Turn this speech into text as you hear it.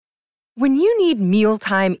When you need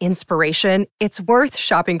mealtime inspiration, it's worth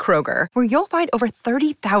shopping Kroger, where you'll find over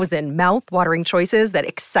 30,000 mouth-watering choices that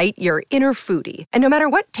excite your inner foodie. And no matter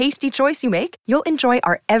what tasty choice you make, you'll enjoy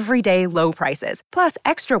our everyday low prices, plus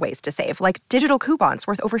extra ways to save, like digital coupons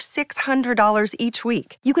worth over $600 each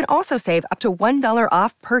week. You can also save up to $1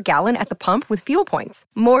 off per gallon at the pump with fuel points.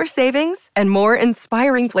 More savings and more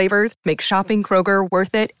inspiring flavors make shopping Kroger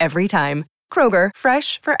worth it every time. Kroger,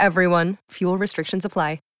 fresh for everyone. Fuel restrictions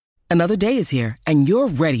apply. Another day is here, and you're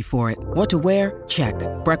ready for it. What to wear? Check.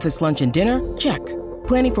 Breakfast, lunch, and dinner? Check.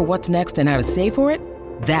 Planning for what's next and how to save for it?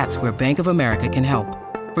 That's where Bank of America can help.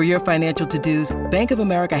 For your financial to-dos, Bank of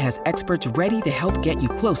America has experts ready to help get you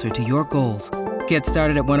closer to your goals. Get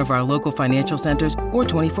started at one of our local financial centers or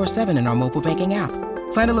 24/7 in our mobile banking app.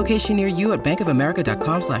 Find a location near you at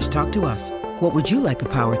bankofamerica.com/talktous. What would you like the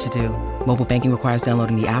power to do? Mobile banking requires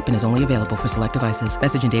downloading the app and is only available for select devices.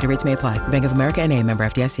 Message and data rates may apply. Bank of America N.A., member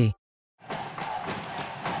FDIC.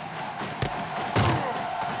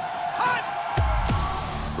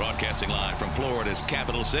 Broadcasting live from Florida's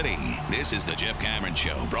capital city, this is the Jeff Cameron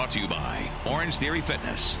Show, brought to you by Orange Theory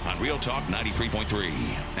Fitness on Real Talk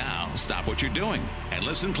 93.3. Now, stop what you're doing and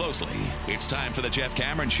listen closely. It's time for the Jeff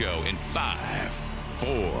Cameron Show in 5,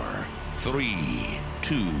 4, 3,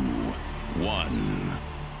 2, 1.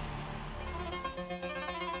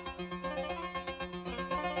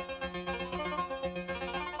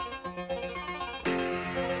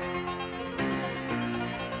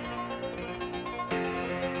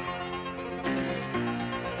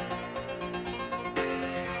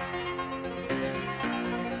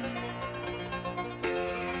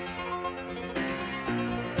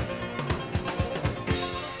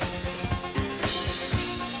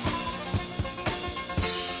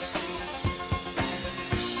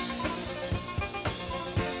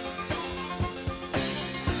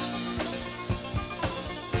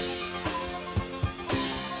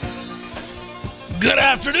 Good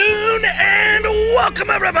afternoon and welcome,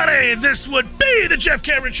 everybody. This would be the Jeff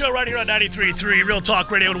Cameron Show right here on 93.3 Real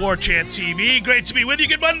Talk Radio and War Chant TV. Great to be with you.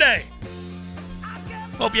 Good Monday.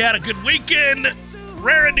 Hope you had a good weekend.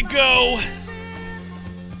 Raring to go.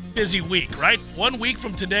 Busy week, right? 1 week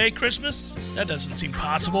from today, Christmas? That doesn't seem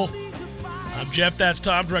possible. I'm Jeff. That's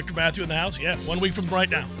Tom. Director Matthew in the house. Yeah, 1 week from right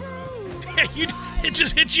now. It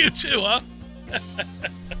just hit you too, huh?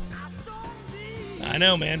 I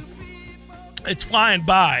know, man. It's flying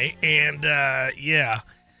by, and yeah,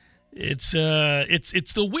 it's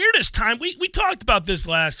the weirdest time. We talked about this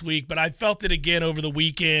last week, but I felt it again over the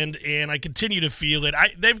weekend, and I continue to feel it.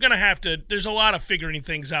 They're going to have to. There's a lot of figuring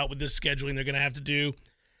things out with this scheduling. They're going to have to do.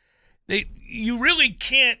 You really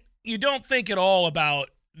can't. You don't think at all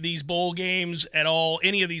about these bowl games at all.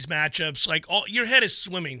 Any of these matchups, like your head is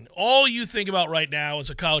swimming. All you think about right now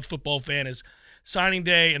as a college football fan is signing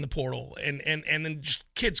day and the portal, and then just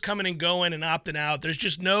kids coming and going and opting out. There's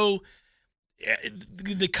just no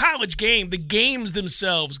the college game. The games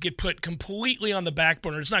themselves get put completely on the back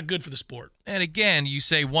burner. It's not good for the sport. And again, you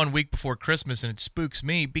say 1 week before Christmas, and it spooks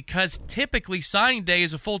me because typically signing day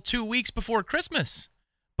is a full 2 weeks before Christmas.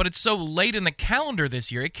 But it's so late in the calendar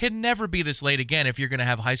this year. It can never be this late again if you're going to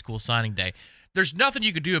have high school signing day. There's nothing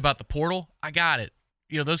you could do about the portal. I got it.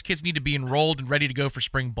 You know, those kids need to be enrolled and ready to go for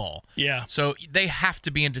spring ball. Yeah. So they have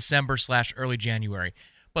to be in December/early January.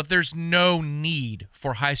 But there's no need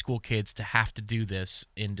for high school kids to have to do this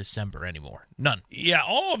in December anymore. None. Yeah,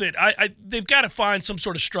 all of it. They've got to find some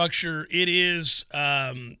sort of structure. It is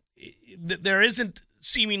there isn't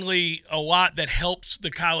seemingly a lot that helps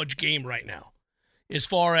the college game right now as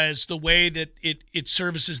far as the way that it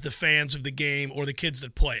services the fans of the game or the kids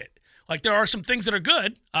that play it. Like, there are some things that are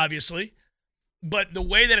good, obviously, but the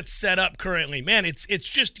way that it's set up currently, man, it's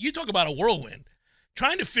just, you talk about a whirlwind.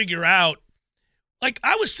 Trying to figure out, like,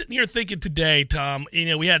 I was sitting here thinking today, Tom,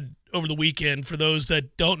 we had over the weekend, for those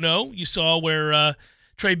that don't know, you saw where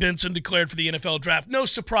Trey Benson declared for the NFL draft. No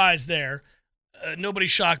surprise there. Nobody's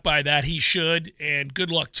shocked by that. He should, and good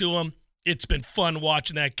luck to him. It's been fun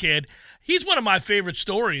watching that kid. He's one of my favorite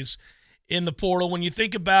stories in the portal when you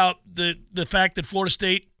think about the fact that Florida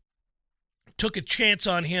State took a chance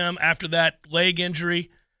on him after that leg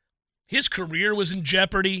injury. His career was in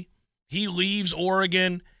jeopardy. He leaves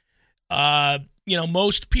Oregon.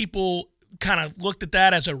 Most people kind of looked at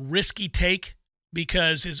that as a risky take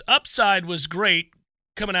because his upside was great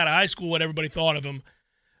coming out of high school, what everybody thought of him.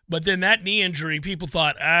 But then that knee injury, people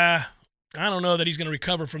thought, I don't know that he's going to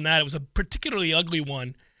recover from that. It was a particularly ugly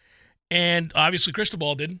one. And obviously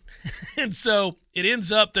Cristobal didn't. And so it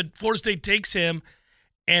ends up that Florida State takes him.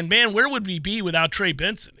 And, man, where would we be without Trey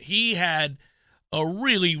Benson? He had a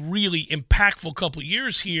really, really impactful couple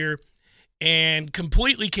years here. and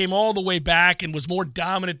completely came all the way back and was more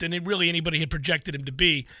dominant than anybody had projected him to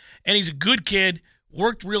be. And he's a good kid,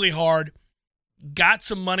 worked really hard, got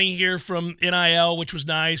some money here from NIL, which was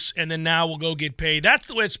nice, and then now we'll go get paid. That's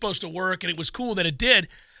the way it's supposed to work, and it was cool that it did.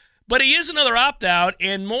 But he is another opt-out,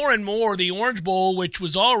 and more the Orange Bowl, which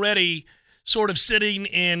was already sort of sitting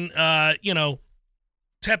in,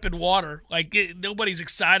 tepid water. Like, nobody's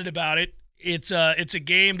excited about it. It's a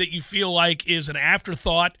game that you feel like is an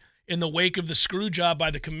afterthought in the wake of the screw job by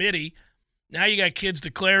the committee. Now you got kids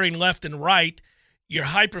declaring left and right. You're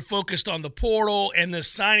hyper-focused on the portal and the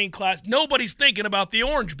signing class. Nobody's thinking about the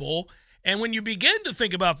Orange Bowl. And when you begin to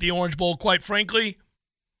think about the Orange Bowl, quite frankly,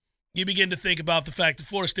 you begin to think about the fact that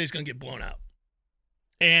Florida State's going to get blown out.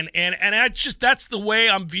 And that's the way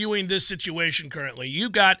I'm viewing this situation currently.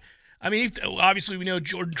 Obviously we know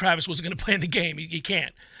Jordan Travis wasn't going to play in the game. He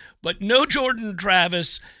can't. But no Jordan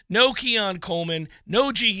Travis, no Keon Coleman,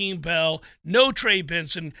 no Jaheim Bell, no Trey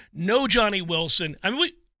Benson, no Johnny Wilson.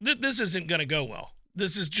 This isn't going to go well.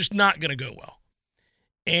 This is just not going to go well.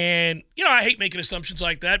 And, I hate making assumptions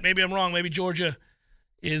like that. Maybe I'm wrong. Maybe Georgia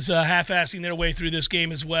is half-assing their way through this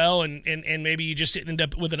game as well, and maybe you just end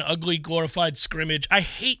up with an ugly, glorified scrimmage. I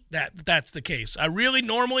hate that that's the case. I really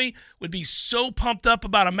normally would be so pumped up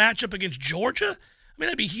about a matchup against Georgia.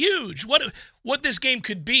 That'd be huge. What this game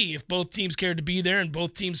could be if both teams cared to be there and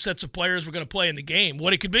both teams' sets of players were going to play in the game,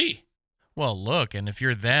 what it could be. Well, look, and if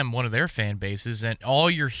you're them, one of their fan bases, and all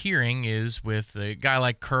you're hearing is with a guy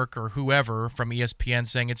like Kirk or whoever from ESPN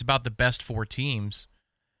saying it's about the best 4 teams,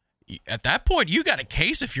 at that point, you got a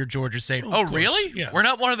case if you're Georgia saying, oh really? Yeah. We're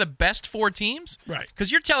not one of the best 4 teams? Right.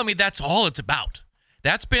 Because you're telling me that's all it's about.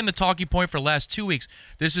 That's been the talking point for the last 2 weeks.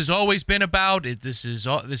 This has always been about it. This is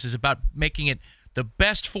about making it the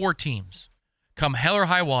best 4 teams. Come hell or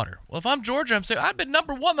high water. Well, if I'm Georgia, I'm saying I've been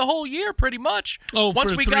number 1 the whole year pretty much. Oh,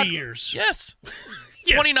 once for 3 years. Yes.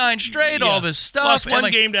 Yes. 29 straight, all this stuff. Lost one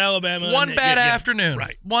game to Alabama. One bad afternoon.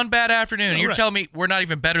 Right. One bad afternoon. And you're right. telling me we're not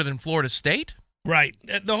even better than Florida State? Right.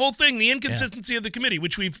 The whole thing, the inconsistency of the committee,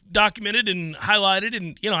 which we've documented and highlighted.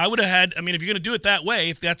 And, I would have had, if you're going to do it that way,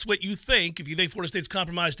 if that's what you think, if you think Florida State's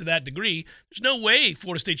compromised to that degree, there's no way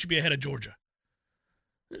Florida State should be ahead of Georgia.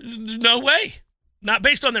 There's no way. Not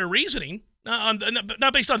based on their reasoning.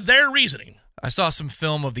 Not based on their reasoning. I saw some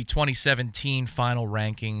film of the 2017 final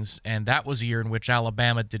rankings, and that was a year in which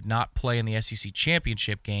Alabama did not play in the SEC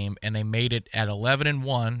championship game, and they made it at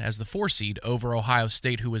 11-1 as the 4 seed over Ohio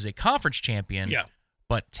State, who was a conference champion,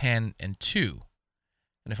 but 10-2.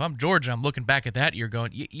 And if I'm Georgia, I'm looking back at that year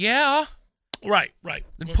going, yeah. Right.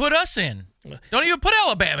 Then put us in. Don't even put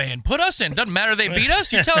Alabama in. Put us in. Doesn't matter they beat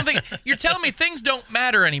us. You're telling me things don't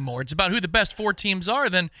matter anymore. It's about who the best 4 teams are.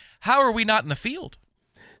 Then how are we not in the field?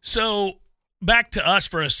 So back to us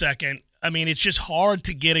for a second. It's just hard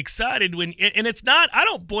to get excited when, and it's not. I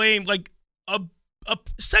don't blame a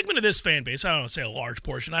segment of this fan base. I don't want to say a large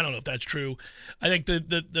portion. I don't know if that's true. I think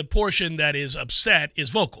the portion that is upset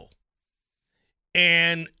is vocal,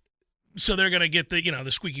 and so they're going to get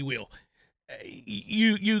the squeaky wheel.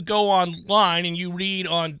 You go online and you read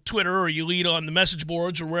on Twitter or you read on the message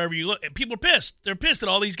boards or wherever you look, and people are pissed. They're pissed that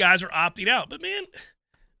all these guys are opting out. But, man,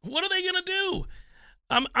 what are they going to do?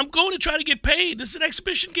 I'm going to try to get paid. This is an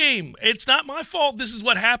exhibition game. It's not my fault. This is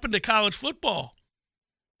what happened to college football.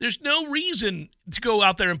 There's no reason to go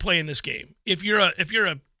out there and play in this game. If you're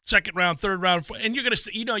a second round, third round, and you're going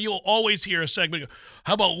to you'll always hear a segment,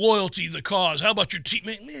 how about loyalty to the cause? How about your team?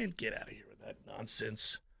 Man, get out of here with that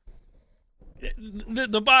nonsense.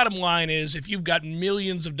 The bottom line is, if you've got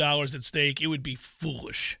millions of dollars at stake, it would be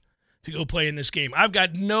foolish to go play in this game. I've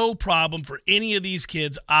got no problem for any of these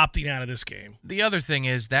kids opting out of this game. The other thing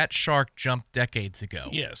is that shark jumped decades ago.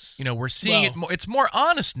 Yes. We're seeing it more. It's more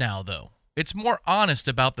honest now, though. It's more honest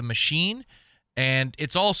about the machine, and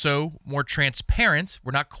it's also more transparent.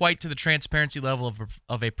 We're not quite to the transparency level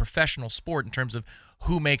of a professional sport in terms of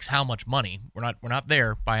who makes how much money. We're not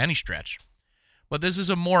there by any stretch. But this is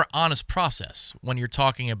a more honest process when you're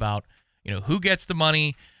talking about, who gets the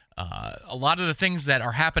money. A lot of the things that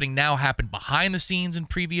are happening now happened behind the scenes in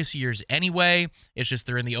previous years anyway. It's just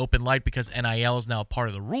they're in the open light because NIL is now a part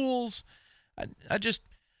of the rules.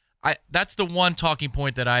 That's the one talking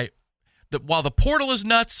point that while the portal is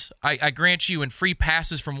nuts, I grant you, and free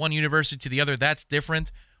passes from one university to the other, that's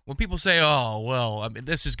different. When people say,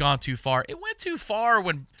 this has gone too far, it went too far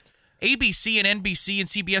when ABC and NBC and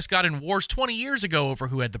CBS got in wars 20 years ago over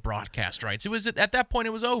who had the broadcast rights. It was at that point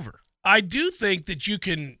it was over. I do think that you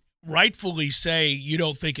can rightfully say you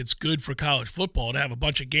don't think it's good for college football to have a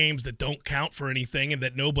bunch of games that don't count for anything and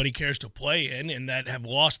that nobody cares to play in and that have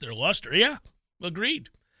lost their luster. Yeah, agreed.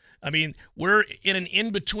 I mean, we're in an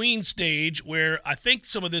in-between stage where I think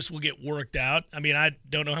some of this will get worked out. I mean, I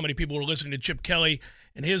don't know how many people were listening to Chip Kelly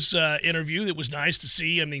and his interview. That was nice to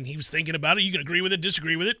see. I mean, he was thinking about it. You can agree with it,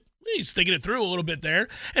 disagree with it. He's thinking it through a little bit there.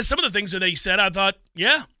 And some of the things that he said, I thought,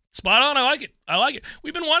 yeah, spot on. I like it.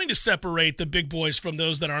 We've been wanting to separate the big boys from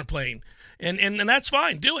those that aren't playing. And that's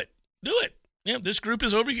fine. Do it. Yeah, this group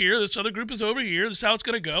is over here. This other group is over here. This is how it's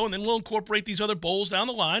going to go. And then we'll incorporate these other bowls down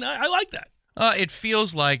the line. I like that. It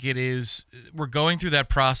feels like it is. We're going through that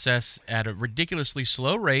process at a ridiculously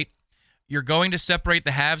slow rate. You're going to separate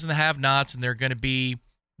the haves and the have-nots, and they're going to be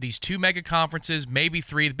these 2 mega conferences, maybe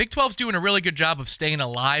 3. The Big 12's doing a really good job of staying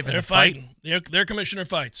alive in the fight. Their commissioner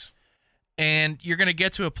fights. And you're going to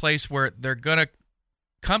get to a place where they're going to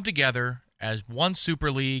come together as one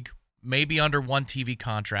super league, maybe under one TV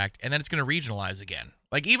contract, and then it's going to regionalize again.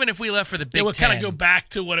 Like, even if we left for the Big Ten. It would kind of go back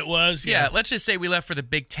to what it was. Yeah, let's just say we left for the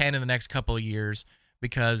Big Ten in the next couple of years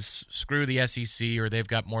because screw the SEC or they've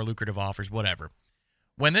got more lucrative offers, whatever.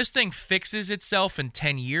 When this thing fixes itself in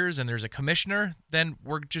 10 years and there's a commissioner, then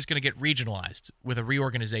we're just going to get regionalized with a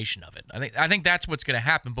reorganization of it. I think that's what's going to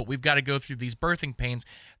happen, but we've got to go through these birthing pains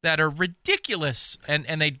that are ridiculous, and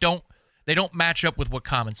they don't match up with what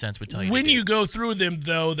common sense would tell you. When to do. you go through them,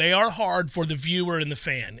 though, they are hard for the viewer and the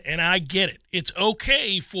fan, and I get it. It's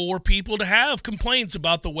okay for people to have complaints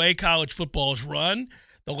about the way college football is run,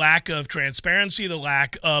 the lack of transparency, the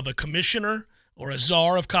lack of a commissioner or a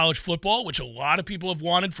czar of college football, which a lot of people have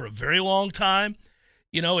wanted for a very long time.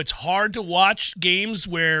 You know, it's hard to watch games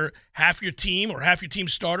where half your team or half your team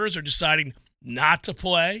starters are deciding not to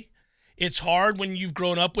play. It's hard when you've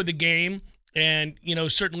grown up with the game. And, you know,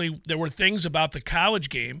 certainly there were things about the college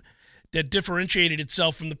game that differentiated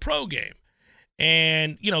itself from the pro game.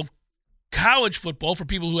 And, you know, college football, for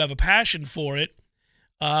people who have a passion for it,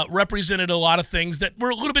 represented a lot of things that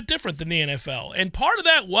were a little bit different than the NFL. And part of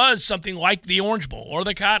that was something like the Orange Bowl or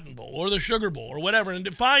the Cotton Bowl or the Sugar Bowl or whatever. And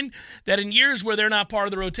to find that in years where they're not part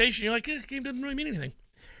of the rotation, you're like, this game doesn't really mean anything.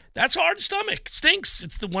 That's hard to stomach. It stinks.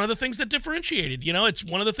 It's one of the things that differentiated. You know, it's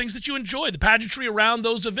one of the things that you enjoy, the pageantry around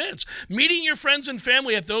those events, meeting your friends and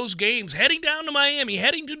family at those games, heading down to Miami,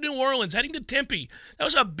 heading to New Orleans, heading to Tempe. That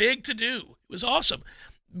was a big to-do. It was awesome.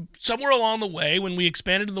 Somewhere along the way, when we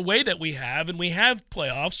expanded in the way that we have, and we have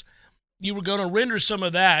playoffs, you were going to render some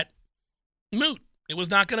of that moot. It was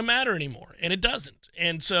not going to matter anymore, and it doesn't.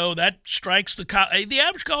 And so that strikes the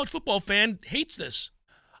average college football fan hates this.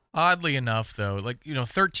 Oddly enough, though,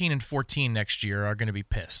 13 and 14 next year are going to be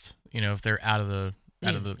pissed. You know, if they're out of the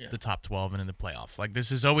top 12 and in the playoff. Like,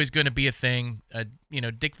 this is always going to be a thing.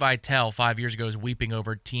 Dick Vitale 5 years ago was weeping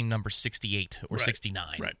over team number 68 or 69.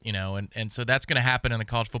 Right. You know, and so that's going to happen in the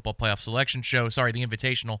college football playoff selection show. Sorry, the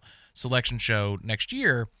invitational selection show next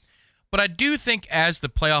year. But I do think as the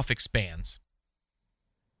playoff expands,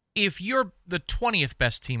 if you're the 20th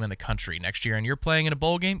best team in the country next year and you're playing in a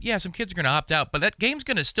bowl game, yeah, some kids are going to opt out, but that game's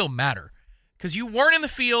going to still matter because you weren't in the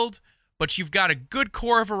field, but you've got a good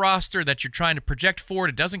core of a roster that you're trying to project forward.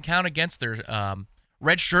 It doesn't count against their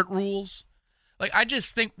red shirt rules. Like, I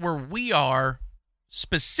just think where we are,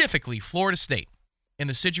 specifically Florida State, in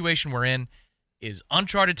the situation we're in, is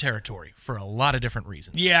uncharted territory for a lot of different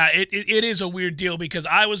reasons. Yeah, it is a weird deal because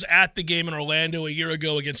I was at the game in Orlando a year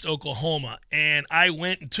ago against Oklahoma, and I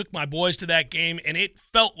went and took my boys to that game, and it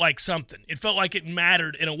felt like something. It felt like it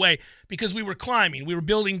mattered in a way because we were climbing. We were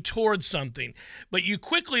building towards something. But you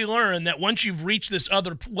quickly learn that once you've reached this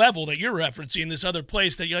other level that you're referencing, this other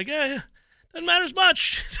place that you're like, doesn't matter as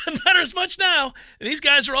much. Doesn't matter as much now. And these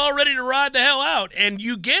guys are all ready to ride the hell out. And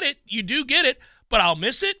you get it. You do get it. But I'll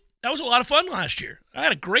miss it. That was a lot of fun last year. I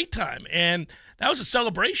had a great time, and that was a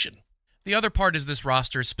celebration. The other part is this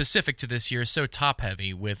roster, specific to this year, is so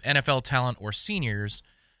top-heavy with NFL talent or seniors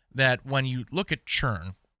that when you look at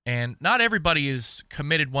churn, and not everybody is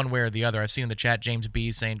committed one way or the other. I've seen in the chat James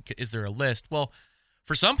B. saying, is there a list? Well,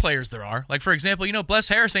 for some players there are. Like, for example, Bless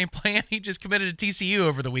Harris ain't playing. He just committed to TCU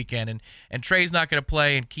over the weekend, and Trey's not going to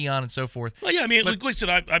play, and Keon and so forth. Well, yeah, listen,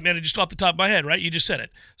 I mean, just off the top of my head, right? You just said it.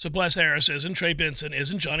 So Bless Harris isn't, Trey Benson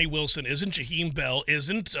isn't, Johnny Wilson isn't, Jaheim Bell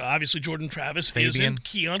isn't, obviously Jordan Travis isn't,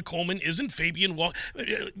 Keon Coleman isn't, Fabian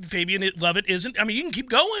Lovett isn't. I mean, you can keep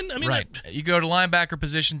going. I mean, right. You go to linebacker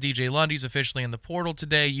position, DJ Lundy's officially in the portal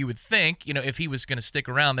today. You would think, if he was going to stick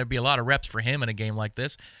around, there'd be a lot of reps for him in a game like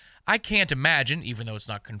this. I can't imagine, even though it's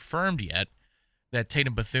not confirmed yet, that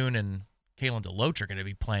Tatum Bethune and Kalen DeLoach are going to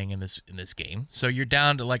be playing in this game. So you're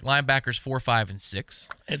down to like linebackers 4, 5, and 6.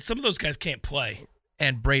 And some of those guys can't play.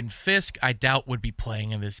 And Braden Fisk, I doubt, would be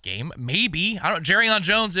playing in this game. Maybe. I don't know. Jerryon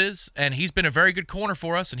Jones is, and he's been a very good corner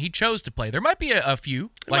for us, and he chose to play. There might be a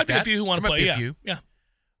few there might be a few who want to play, a few. Yeah.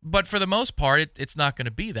 But for the most part, it's not going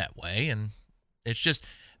to be that way. And it's just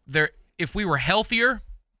if we were healthier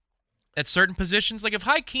at certain positions, like if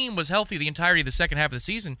Hakeem was healthy the entirety of the second half of the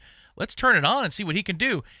season, let's turn it on and see what he can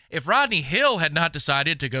do. If Rodney Hill had not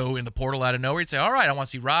decided to go in the portal out of nowhere, he'd say, all right, I want to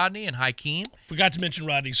see Rodney and Hakeem. Forgot to mention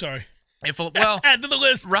Rodney, sorry. Add to the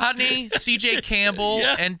list. Rodney, C.J. Campbell,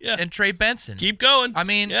 and Trey Benson. Keep going. I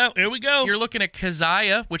mean, here we go. You're looking at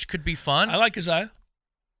Keziah, which could be fun. I like Keziah.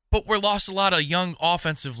 But we lost a lot of young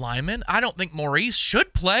offensive linemen. I don't think Maurice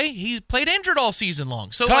should play. He played injured all season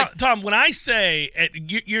long. So, Tom, when I say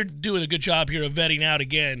you're doing a good job here of vetting out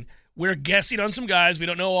again, we're guessing on some guys. We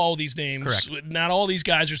don't know all these names. Correct. Not all these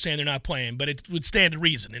guys are saying they're not playing, but it would stand to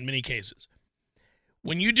reason in many cases.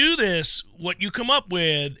 When you do this, what you come up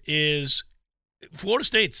with is Florida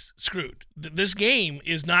State's screwed. This game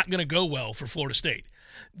is not going to go well for Florida State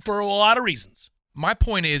for a lot of reasons. My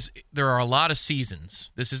point is there are a lot of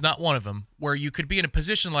seasons, this is not one of them, where you could be in a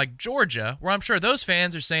position like Georgia, where I'm sure those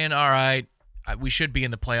fans are saying, all right, we should be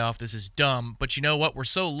in the playoff. This is dumb. But you know what? We're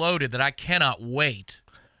so loaded that I cannot wait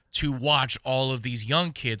to watch all of these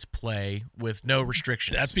young kids play with no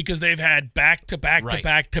restrictions. That's because they've had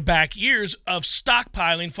back-to-back years of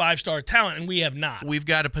stockpiling five-star talent, and we have not. We've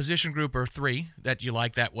got a position group or three that you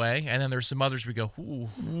like that way, and then there's some others we go, ooh,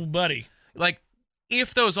 buddy. Like,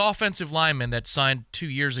 if those offensive linemen that signed 2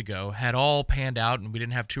 years ago had all panned out and we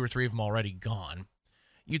didn't have 2 or 3 of them already gone,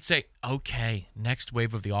 you'd say, okay, next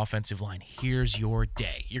wave of the offensive line, here's your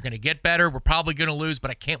day. You're going to get better. We're probably going to lose, but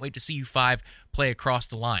I can't wait to see you 5 play across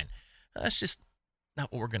the line. That's just not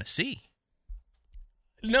what we're going to see.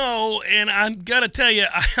 No, and I'm going to tell you,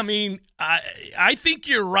 I mean, I think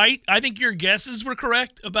you're right. I think your guesses were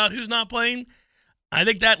correct about who's not playing. I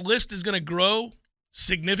think that list is going to grow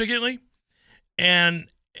significantly. And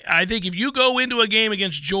I think if you go into a game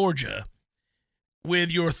against Georgia with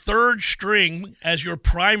your third string as your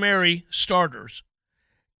primary starters,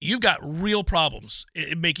 you've got real problems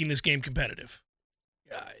in making this game competitive.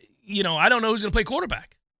 I don't know who's going to play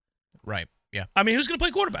quarterback. Right, yeah. I mean, who's going to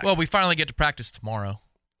play quarterback? Well, we finally get to practice tomorrow.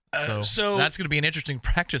 So that's going to be an interesting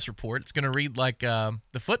practice report. It's going to read like the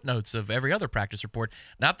footnotes of every other practice report.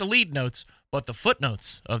 Not the lead notes, but the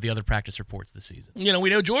footnotes of the other practice reports this season. We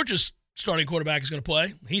know Georgia's starting quarterback is going to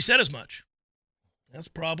play. He said as much. That's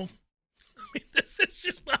a problem. I mean, this is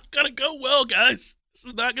just not going to go well, guys. This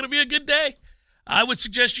is not going to be a good day. I would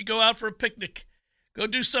suggest you go out for a picnic. Go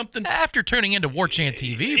do something. After tuning into War Chant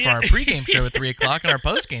TV for our pregame show at 3 o'clock and our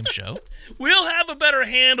postgame show. We'll have a better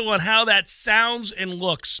handle on how that sounds and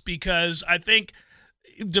looks, because I think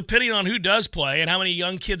depending on who does play and how many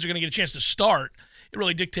young kids are going to get a chance to start, it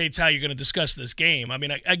really dictates how you're going to discuss this game. I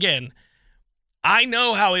mean, again, I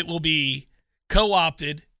know how it will be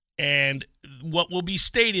co-opted, and what will be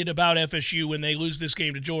stated about FSU when they lose this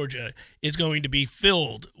game to Georgia is going to be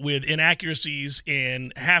filled with inaccuracies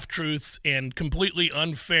and half-truths and completely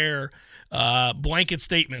unfair blanket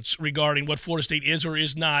statements regarding what Florida State is or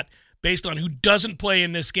is not based on who doesn't play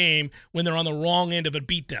in this game when they're on the wrong end of a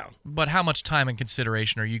beatdown. But how much time and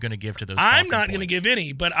consideration are you going to give to those I'm not going to give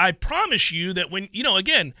any, but I promise you that when,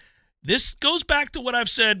 again, this goes back to what I've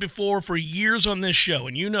said before for years on this show,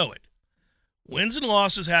 and you know it. Wins and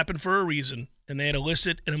losses happen for a reason, and they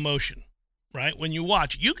elicit an emotion, right? When you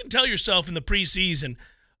watch, you can tell yourself in the preseason,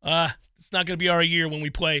 it's not going to be our year when we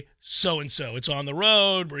play so-and-so. It's on the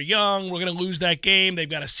road. We're young. We're going to lose that game. They've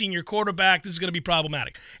got a senior quarterback. This is going to be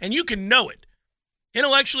problematic. And you can know it.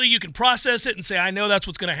 Intellectually, you can process it and say, I know that's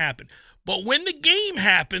what's going to happen. But when the game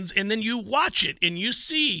happens and then you watch it and you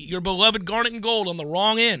see your beloved Garnet and Gold on the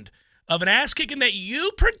wrong end of an ass-kicking that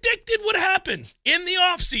you predicted would happen in the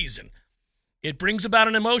offseason, it brings about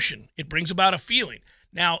an emotion. It brings about a feeling.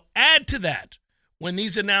 Now, add to that when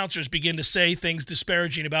these announcers begin to say things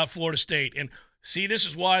disparaging about Florida State and, see, this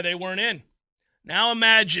is why they weren't in. Now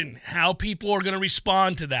imagine how people are going to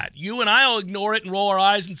respond to that. You and I will ignore it and roll our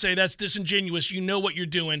eyes and say that's disingenuous. You know what you're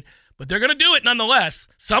doing. But they're going to do it nonetheless.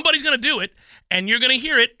 Somebody's going to do it, and you're going to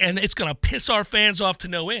hear it, and it's going to piss our fans off to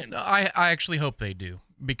no end. I actually hope they do,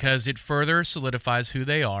 because it further solidifies who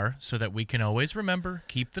they are so that we can always remember,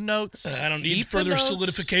 keep the notes. I don't need further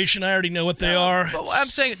solidification. I already know what they are. But I'm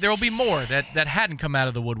saying there will be more that hadn't come out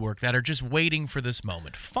of the woodwork that are just waiting for this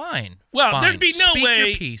moment. Fine. Well, fine. there'd be no Speak way.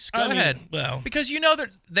 Your piece. Go ahead. Well, because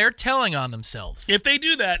they're telling on themselves. If they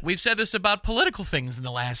do that. We've said this about political things in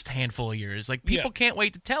the last handful of years. Like, people can't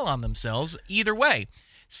wait to tell on themselves either way.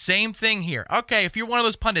 Same thing here. Okay, if you're one of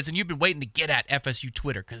those pundits and you've been waiting to get at FSU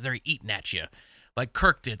Twitter because they're eating at you, like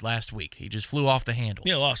Kirk did last week. He just flew off the handle.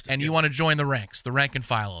 Yeah, lost it. And you want to join the ranks, the rank and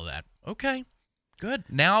file of that. Okay, good.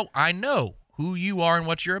 Now I know who you are and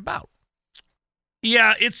what you're about.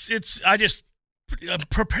 Yeah, I just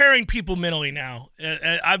preparing people mentally now.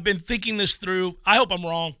 I've been thinking this through. I hope I'm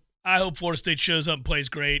wrong. I hope Florida State shows up and plays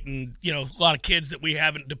great, and a lot of kids that we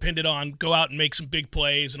haven't depended on go out and make some big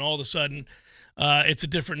plays, and all of a sudden it's a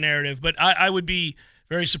different narrative. But I would be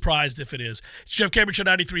very surprised if it is. It's Jeff Cameron Show,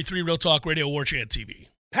 93.3 Real Talk Radio, War Chant TV.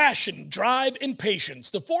 Passion, drive, and patience.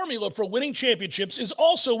 The formula for winning championships is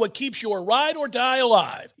also what keeps your ride or die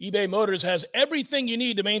alive. eBay Motors has everything you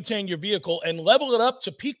need to maintain your vehicle and level it up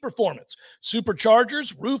to peak performance.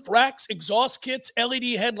 Superchargers, roof racks, exhaust kits,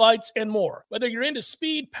 LED headlights, and more. Whether you're into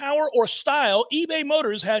speed, power, or style, eBay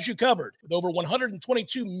Motors has you covered. With over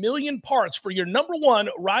 122 million parts for your number one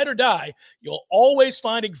ride or die, you'll always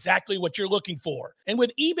find exactly what you're looking for. And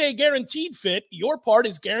with eBay Guaranteed Fit, your part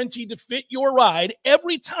is guaranteed to fit your ride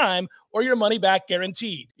every time, or your money back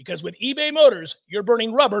guaranteed. Because with eBay Motors, you're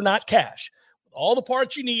burning rubber, not cash. With all the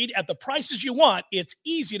parts you need at the prices you want, it's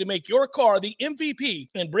easy to make your car the MVP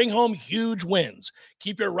and bring home huge wins.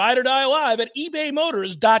 Keep your ride or die alive at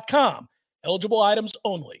ebaymotors.com. Eligible items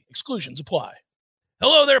only. Exclusions apply.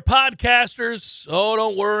 Hello there, podcasters. Oh,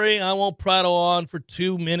 don't worry. I won't prattle on for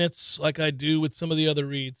 2 minutes like I do with some of the other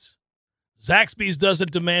reads. Zaxby's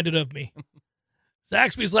doesn't demand it of me.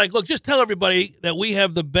 Zaxby's like, look, just tell everybody that we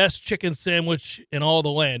have the best chicken sandwich in all the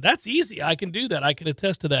land. That's easy. I can do that. I can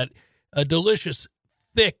attest to that. A delicious,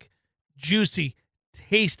 thick, juicy,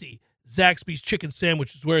 tasty Zaxby's chicken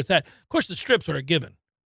sandwich is where it's at. Of course, the strips are a given.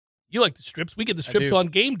 You like the strips. We get the strips on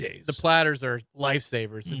game days. The platters are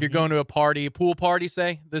lifesavers. Mm-hmm. If you're going to a party, a pool party,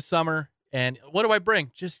 say, this summer, and what do I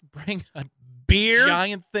bring? Just bring a beer,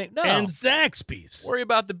 giant thing. No. And Zaxby's. Worry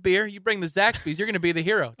about the beer. You bring the Zaxby's, you're going to be the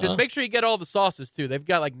hero. Just make sure you get all the sauces, too. They've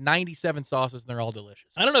got like 97 sauces, and they're all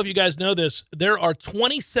delicious. I don't know if you guys know this. There are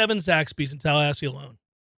 27 Zaxby's in Tallahassee alone.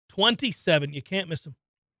 27. You can't miss them.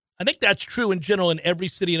 I think that's true in general in every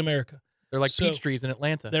city in America. They're like peach trees in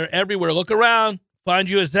Atlanta. They're everywhere. Look around. Find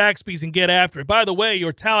you a Zaxby's and get after it. By the way,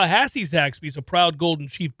 your Tallahassee Zaxby's a proud Golden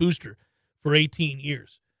Chief booster for 18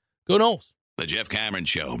 years. Go Noles. The Jeff Cameron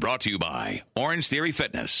Show, brought to you by Orange Theory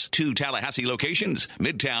Fitness. 2 Tallahassee locations,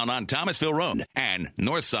 Midtown on Thomasville Road and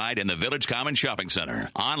Northside in the Village Common Shopping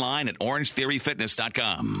Center. Online at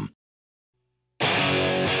orangetheoryfitness.com.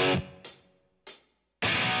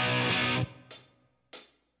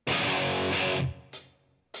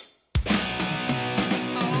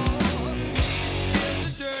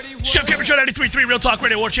 Jeff Cameron Show, 93.3 Real Talk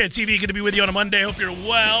Radio, War Chant TV. Good to be with you on a Monday. Hope you're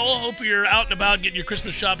well. Hope you're out and about getting your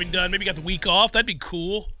Christmas shopping done. Maybe you got the week off. That'd be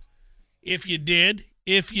cool if you did.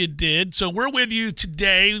 So we're with you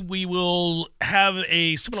today. We will have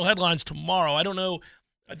a Seminole Headlines tomorrow. I don't know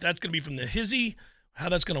if that's going to be from the Hizzy, how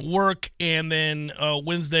that's going to work. And then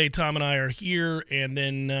Wednesday, Tom and I are here, and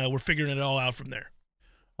then we're figuring it all out from there.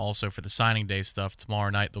 Also, for the signing day stuff,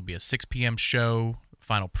 tomorrow night there'll be a 6 p.m. show,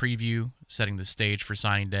 final preview, setting the stage for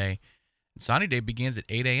signing day. And signing day begins at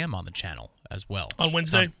 8 a.m. on the channel as well. On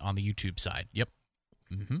Wednesday? On the YouTube side. Yep.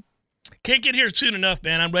 Mm-hmm. Can't get here soon enough,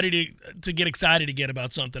 man. I'm ready to get excited again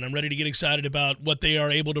about something. I'm ready to get excited about what they are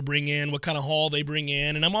able to bring in, what kind of haul they bring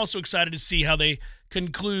in. And I'm also excited to see how they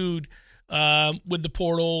conclude with the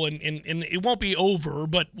portal. And it won't be over,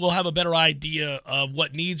 but we'll have a better idea of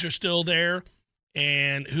what needs are still there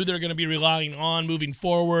and who they're going to be relying on moving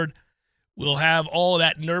forward. We'll have all of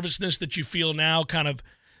that nervousness that you feel now kind of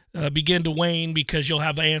begin to wane because you'll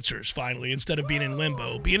have answers finally instead of being in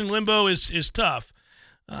limbo. Being in limbo is tough,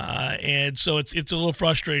 and so it's a little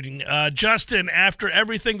frustrating. Justin, after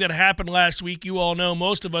everything that happened last week, you all know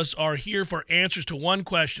most of us are here for answers to one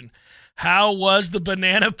question. How was the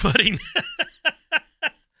banana pudding?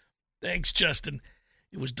 Thanks, Justin.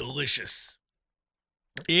 It was delicious.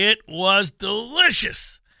 It was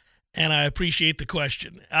delicious. And I appreciate the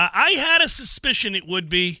question. I had a suspicion it would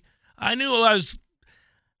be. I knew I was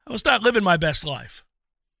not living my best life.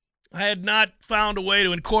 I had not found a way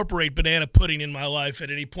to incorporate banana pudding in my life at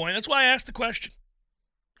any point. That's why I asked the question.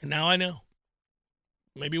 And now I know.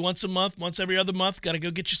 Maybe once a month, once every other month, got to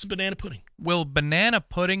go get you some banana pudding. Will banana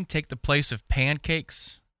pudding take the place of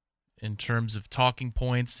pancakes in terms of talking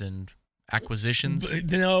points and acquisitions?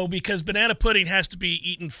 No, because banana pudding has to be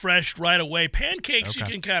eaten fresh right away. Pancakes, okay.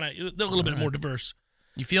 You can kind of, they're a little bit more diverse.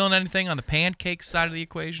 You feeling anything on the pancake side of the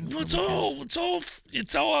equation? Well, it's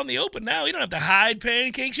all on the open now. You don't have to hide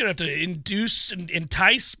pancakes. You don't have to induce and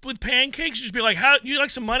entice with pancakes. You just be like, "How you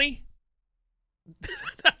like some money?"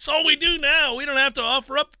 That's all we do now. We don't have to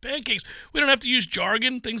offer up the pancakes. We don't have to use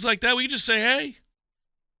jargon, things like that. We just say, "Hey,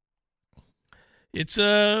 it's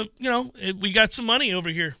we got some money over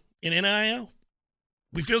here in NIL.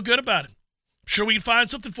 We feel good about it. I'm sure we can find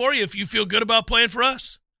something for you if you feel good about playing for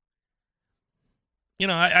us."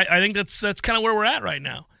 I think that's kind of where we're at right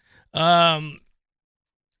now.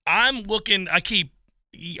 I'm looking.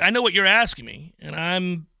 I know what you're asking me, and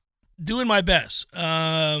I'm doing my best.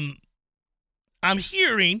 I'm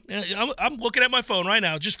hearing. I'm looking at my phone right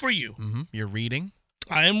now, just for you. Mm-hmm. You're reading.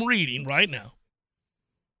 I am reading right now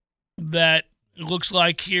that it looks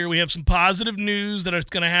like here we have some positive news that it's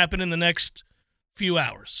going to happen in the next few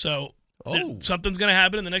hours. So something's going to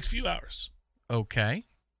happen in the next few hours. Okay.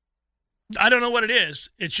 I don't know what it is.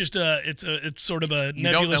 It's just it's sort of a nebulous.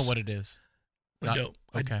 You don't know what it is. I don't.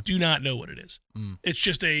 Okay. I do not know what it is. It's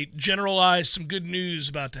just a generalized, some good news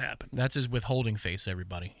about to happen. That's his withholding face,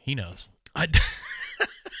 everybody. He knows.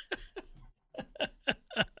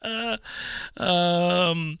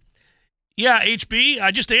 Yeah, HB,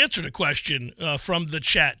 I just answered a question from the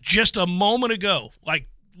chat just a moment ago, like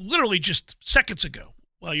literally just seconds ago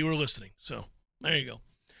while you were listening. So there you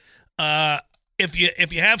go. If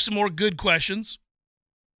you have some more good questions,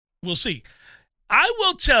 we'll see. I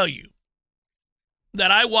will tell you that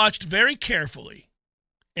I watched very carefully,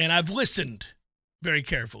 and I've listened very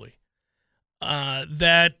carefully,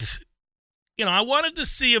 that, I wanted to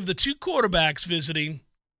see of the two quarterbacks visiting,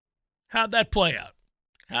 how'd that play out?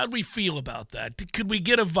 How'd we feel about that? Could we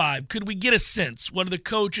get a vibe? Could we get a sense? What do the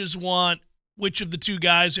coaches want? Which of the two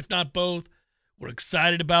guys, if not both, were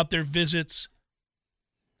excited about their visits?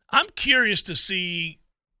 I'm curious to see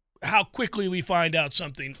how quickly we find out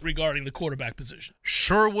something regarding the quarterback position.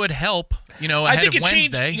 Sure would help, ahead of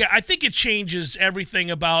Wednesday. I think it changes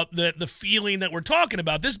everything about the feeling that we're talking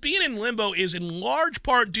about. This being in limbo is in large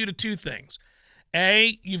part due to two things.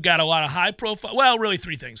 A, you've got a lot of high-profile – well, really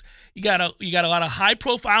three things. You got a lot of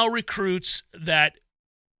high-profile recruits that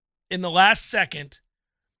in the last second,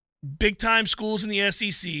 big-time schools in the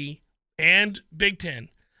SEC and Big Ten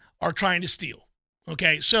are trying to steal.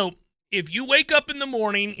 Okay, so if you wake up in the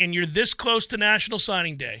morning and you're this close to National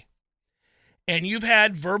Signing Day and you've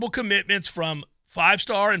had verbal commitments from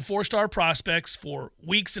 5-star and 4-star prospects for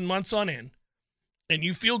weeks and months on end, and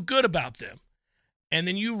you feel good about them, and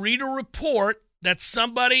then you read a report that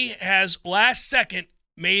somebody has last second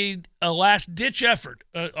made a last-ditch effort,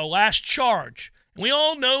 a last charge. And we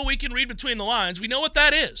all know, we can read between the lines. We know what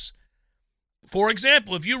that is. For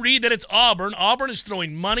example, if you read that it's Auburn is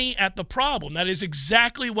throwing money at the problem. That is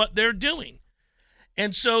exactly what they're doing.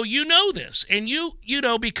 And so you know this. And you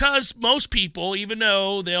know, because most people, even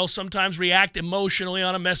though they'll sometimes react emotionally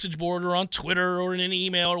on a message board or on Twitter or in an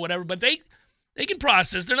email or whatever, but they can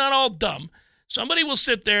process. They're not all dumb. Somebody will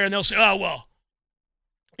sit there and they'll say, oh, well,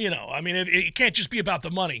 it can't just be about the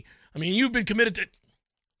money. You've been committed to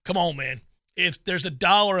 – come on, man. If there's a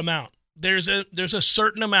dollar amount, there's a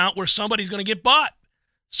certain amount where somebody's going to get bought.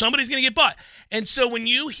 Somebody's going to get bought. And so when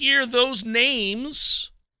you hear those names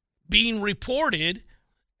being reported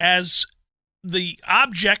as the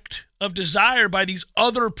object of desire by these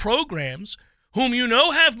other programs whom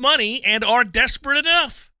have money and are desperate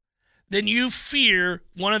enough, then you fear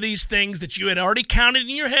one of these things that you had already counted in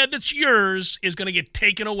your head that's yours is going to get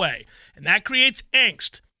taken away. And that creates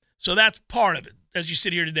angst. So that's part of it as you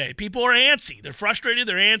sit here today. People are antsy. They're frustrated.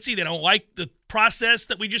 They're antsy. They don't like the process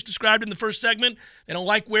that we just described in the first segment. They don't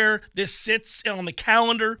like where this sits on the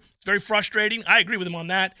calendar. It's very frustrating. I agree with them on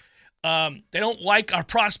that. They don't like our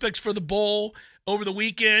prospects for the bowl over the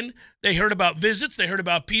weekend. They heard about visits. They heard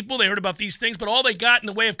about people. They heard about these things. But all they got in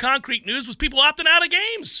the way of concrete news was people opting out of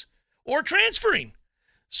games or transferring.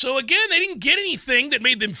 So, again, they didn't get anything that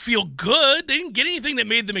made them feel good. They didn't get anything that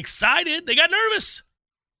made them excited. They got nervous.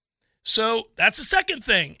 So that's the second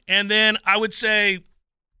thing. And then I would say,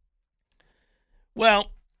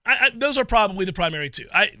 well, those are probably the primary two.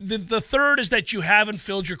 The third is that you haven't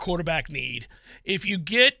filled your quarterback need. If you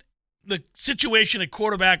get the situation at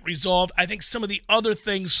quarterback resolved, I think some of the other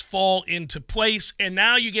things fall into place, and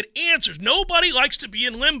now you get answers. Nobody likes to be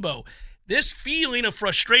in limbo. This feeling of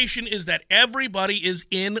frustration is that everybody is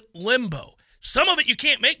in limbo. Some of it you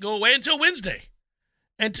can't make go away until Wednesday.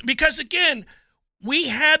 And because, again, we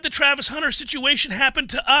had the Travis Hunter situation happen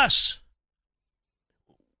to us.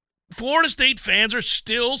 Florida State fans are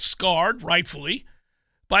still scarred, rightfully,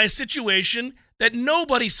 by a situation that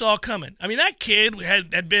nobody saw coming. That kid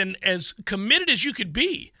had been as committed as you could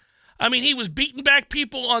be. He was beating back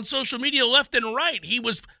people on social media left and right. He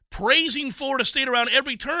was praising Florida State around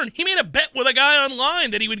every turn. He made a bet with a guy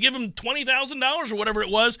online that he would give him $20,000 or whatever it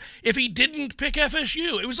was if he didn't pick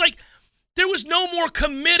FSU. It was like there was no more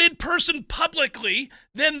committed person publicly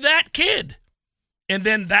than that kid. And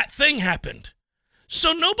then that thing happened.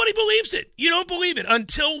 So nobody believes it. You don't believe it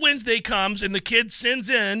until Wednesday comes and the kid sends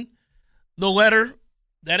in the letter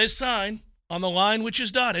that is signed on the line which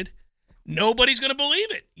is dotted. Nobody's going to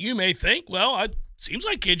believe it. You may think, well, it seems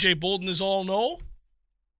like KJ Bolden is all null.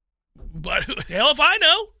 But hell if I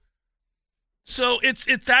know. So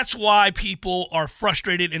that's why people are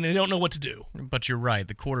frustrated and they don't know what to do. But you're right.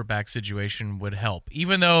 The quarterback situation would help.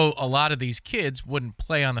 Even though a lot of these kids wouldn't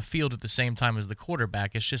play on the field at the same time as the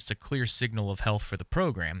quarterback, it's just a clear signal of health for the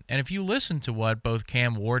program. And if you listen to what both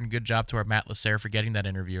Cam Ward, and good job to our Matt Lasser for getting that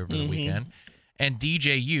interview over the weekend, and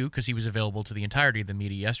DJU, because he was available to the entirety of the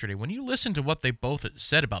media yesterday, when you listen to what they both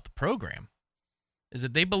said about the program, is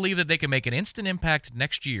that they believe that they can make an instant impact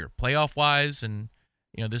next year, playoff-wise, and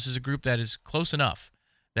this is a group that is close enough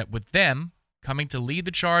that with them coming to lead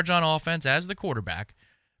the charge on offense as the quarterback,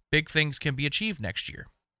 big things can be achieved next year.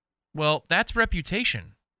 Well, that's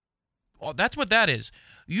reputation. Well, that's what that is.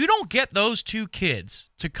 You don't get those two kids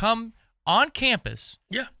to come on campus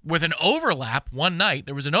with an overlap one night.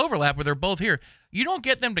 There was an overlap where they're both here. You don't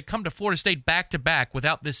get them to come to Florida State back-to-back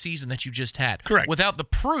without this season that you just had. Correct. Without the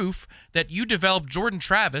proof that you developed Jordan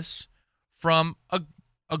Travis from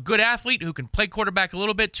a good athlete who can play quarterback a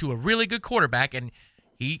little bit to a really good quarterback, and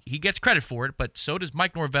he gets credit for it, but so does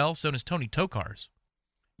Mike Norvell, so does Tony Tokars.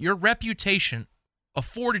 Your reputation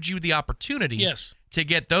afforded you the opportunity to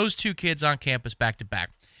get those two kids on campus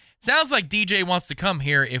back-to-back. Sounds like DJ wants to come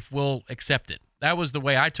here if we'll accept it. That was the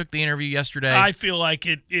way I took the interview yesterday. I feel like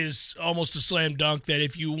it is almost a slam dunk that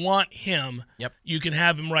if you want him, you can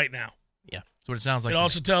have him right now. Yeah, that's what it sounds like. It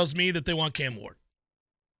also tells me that they want Cam Ward.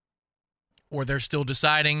 Or they're still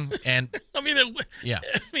deciding, and I mean,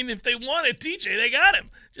 if they wanted TJ, they got him.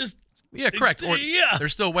 Correct. Or they're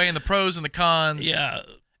still weighing the pros and the cons. Yeah,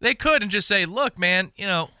 they could and just say, look, man,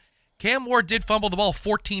 Cam Ward did fumble the ball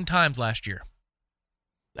 14 times last year.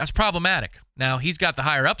 That's problematic. Now he's got the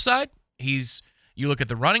higher upside. You look at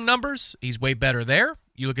the running numbers, he's way better there.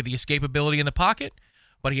 You look at the escapability in the pocket,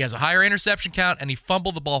 but he has a higher interception count, and he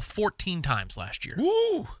fumbled the ball 14 times last year.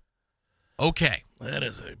 Woo! Okay. That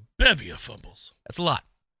is a bevy of fumbles. That's a lot.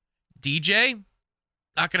 DJ,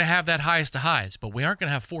 not going to have that highest of highs, but we aren't going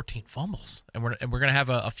to have 14 fumbles, and we're going to have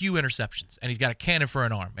a few interceptions, and he's got a cannon for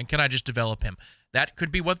an arm, and can I just develop him? That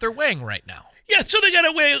could be what they're weighing right now. Yeah, so they got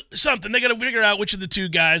to weigh something. They got to figure out which of the two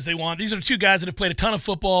guys they want. These are two guys that have played a ton of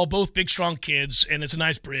football, both big, strong kids, and it's a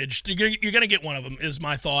nice bridge. You're going to get one of them, is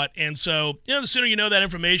my thought. And so, the sooner you know that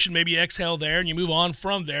information, maybe you exhale there and you move on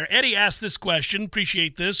from there. Eddie asked this question,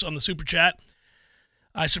 appreciate this, on the Super Chat.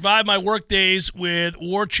 I survived my work days with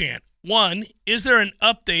War Chant. 1, is there an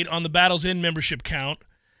update on the Battles Inn membership count?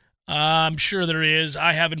 I'm sure there is.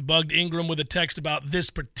 I haven't bugged Ingram with a text about this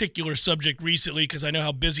particular subject recently because I know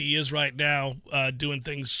how busy he is right now doing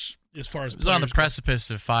things as far as. It was on the precipice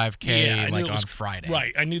of 5K on Friday.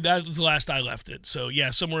 Right. I knew that was the last I left it. So,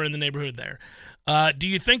 somewhere in the neighborhood there. Do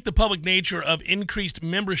you think the public nature of increased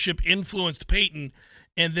membership influenced Peyton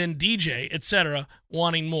and then DJ, etc.,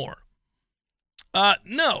 wanting more?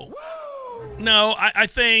 No. No, I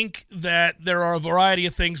think that there are a variety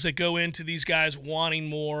of things that go into these guys wanting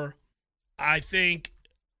more. I think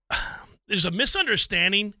there's a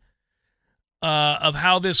misunderstanding of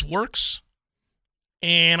how this works,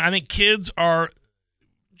 and I think kids are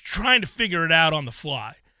trying to figure it out on the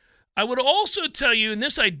fly. I would also tell you, and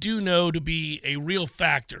this I do know to be a real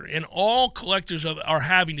factor, and all collectors are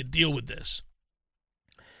having to deal with this.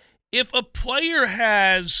 If a player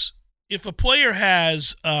has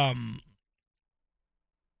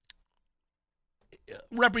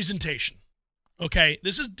representation, okay,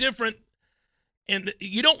 this is different, and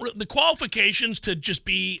the qualifications to just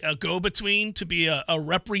be a go-between, to be a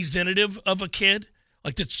representative of a kid,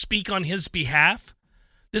 like to speak on his behalf.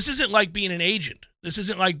 This isn't like being an agent. This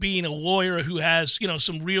isn't like being a lawyer who has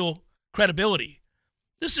some real credibility.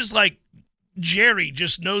 This is like Jerry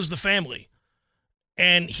just knows the family,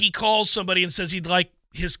 and he calls somebody and says he'd like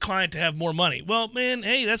his client to have more money. Well, man,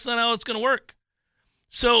 hey, that's not how it's going to work.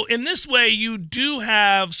 So in this way, you do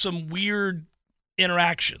have some weird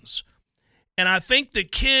interactions. And I think the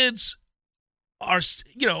kids are,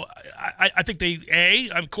 I think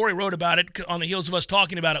Corey wrote about it on the heels of us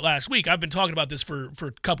talking about it last week. I've been talking about this for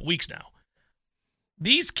a couple weeks now.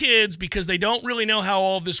 These kids, because they don't really know how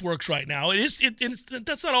all of this works right now,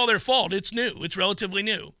 that's not all their fault. It's new. It's relatively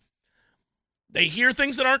new. They hear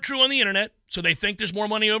things that aren't true on the internet, so they think there's more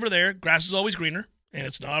money over there. Grass is always greener, and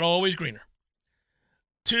it's not always greener.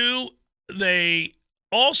 2, they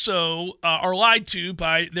also are lied to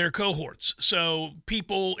by their cohorts. So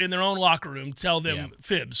people in their own locker room tell them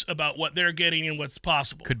fibs about what they're getting and what's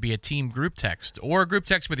possible. Could be a team group text or a group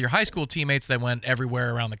text with your high school teammates that went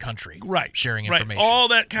everywhere around the country. Right. Sharing information. All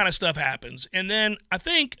that kind of stuff happens. And then I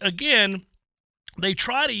think, again, they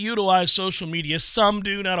try to utilize social media. Some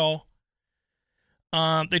do, not all.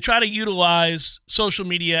 They try to utilize social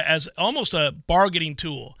media as almost a bargaining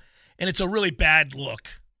tool. And it's a really bad look.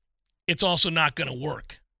 it's also not going to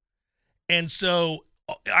work. And so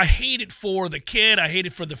I hate it for the kid. I hate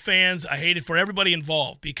it for the fans. I hate it for everybody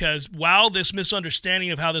involved, because while this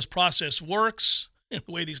misunderstanding of how this process works, the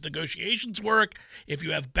way these negotiations work, if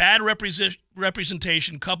you have bad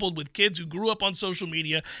representation coupled with kids who grew up on social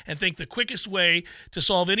media and think the quickest way to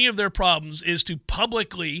solve any of their problems is to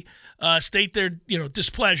publicly state their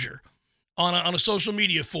displeasure on a social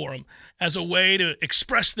media forum as a way to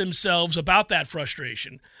express themselves about that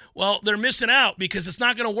frustration, well, they're missing out, because it's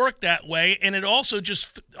not going to work that way. And it also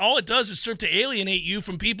all it does is serve to alienate you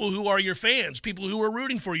from people who are your fans, people who are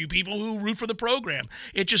rooting for you, people who root for the program.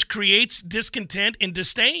 It just creates discontent and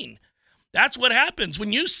disdain. That's what happens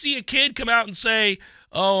when you see a kid come out and say,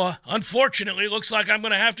 oh, unfortunately, it looks like I'm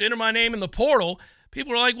going to have to enter my name in the portal.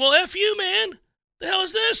 People are like, well, F you, man. The hell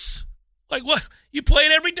is this? Like, what? You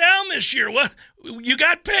played every down this year. What? You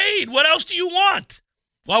got paid. What else do you want?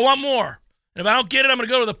 Well, I want more. And if I don't get it, I'm going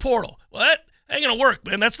to go to the portal. Well, that ain't going to work,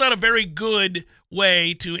 man. That's not a very good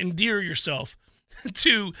way to endear yourself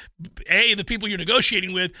to, A, the people you're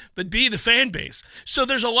negotiating with, but B, the fan base. So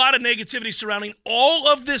there's a lot of negativity surrounding all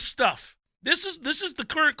of this stuff. This is the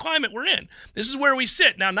current climate we're in. This is where we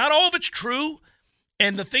sit. Now, not all of it's true,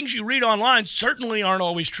 and the things you read online certainly aren't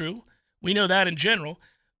always true. We know that in general.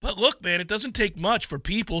 But look, man, it doesn't take much for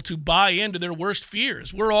people to buy into their worst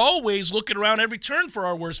fears. We're always looking around every turn for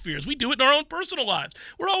our worst fears. We do it in our own personal lives.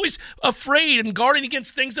 We're always afraid and guarding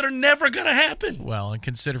against things that are never going to happen. Well, and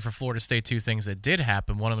consider for Florida State two things that did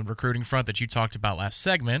happen. One on the recruiting front that you talked about last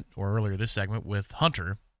segment, or earlier this segment, with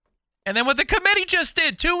Hunter. And then what the committee just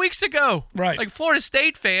did 2 weeks ago. Right. Like, Florida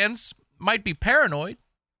State fans might be paranoid.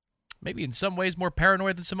 Maybe in some ways more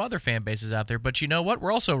paranoid than some other fan bases out there. But you know what?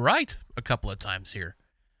 We're also right a couple of times here.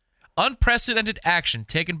 Unprecedented action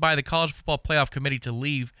taken by the College Football Playoff Committee to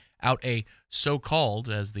leave out a so-called,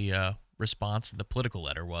 as the response in the political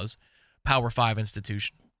letter was, Power 5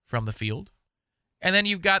 institution from the field. And then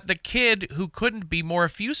you've got the kid who couldn't be more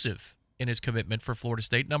effusive in his commitment for Florida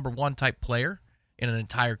State, number one type player in an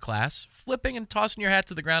entire class, flipping and tossing your hat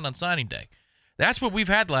to the ground on signing day. That's what we've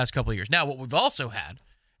had the last couple of years. Now, what we've also had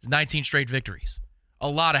is 19 straight victories. A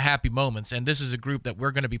lot of happy moments, and this is a group that we're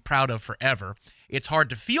going to be proud of forever. It's hard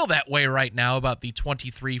to feel that way right now about the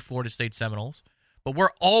 23 Florida State Seminoles, but we're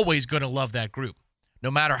always going to love that group, no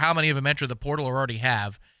matter how many of them enter the portal or already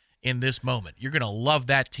have in this moment. You're going to love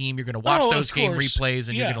that team. You're going to watch those game replays,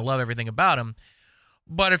 and you're going to love everything about them.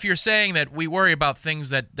 But if you're saying that we worry about things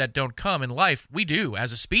that don't come in life, we do.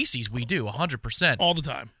 As a species, we do, 100%. All the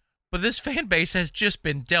time. But this fan base has just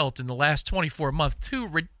been dealt in the last 24 months two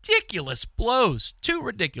ridiculous blows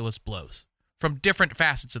from different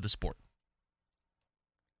facets of the sport.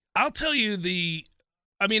 I'll tell you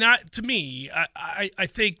I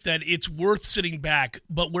think that it's worth sitting back,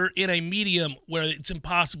 but we're in a medium where it's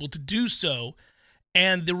impossible to do so.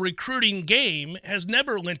 And the recruiting game has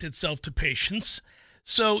never lent itself to patience.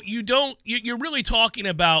 So you're really talking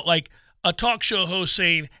about like a talk show host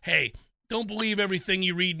saying, hey, don't believe everything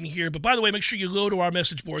you read and hear. But by the way, make sure you go to our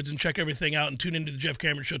message boards and check everything out and tune into the Jeff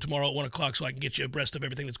Cameron Show tomorrow at 1 o'clock so I can get you abreast of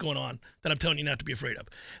everything that's going on that I'm telling you not to be afraid of.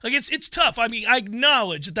 Like, it's tough. I mean, I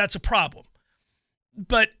acknowledge that that's a problem.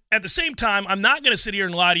 But at the same time, I'm not going to sit here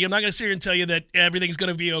and lie to you. I'm not going to sit here and tell you that everything's going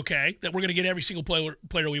to be okay, that we're going to get every single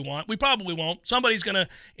player we want. We probably won't. Somebody's going to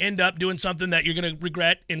end up doing something that you're going to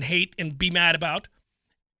regret and hate and be mad about.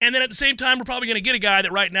 And then at the same time, we're probably going to get a guy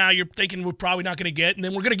that right now you're thinking we're probably not going to get, and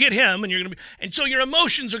then we're going to get him, and so your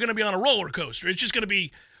emotions are going to be on a roller coaster. It's just going to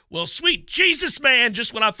be, well, sweet Jesus, man,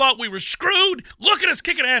 just when I thought we were screwed, look at us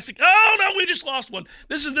kicking ass. Oh, no, we just lost one.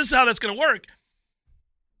 This is how that's going to work.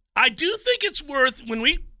 I do think it's worth,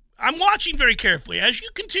 I'm watching very carefully, as you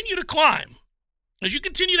continue to climb, as you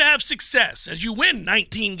continue to have success, as you win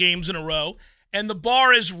 19 games in a row, and the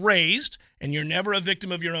bar is raised, and you're never a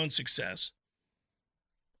victim of your own success.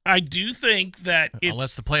 I do think that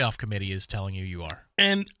unless the playoff committee is telling you are.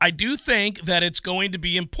 And I do think that it's going to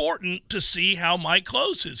be important to see how Mike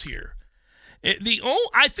Close is here.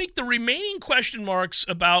 I think the remaining question marks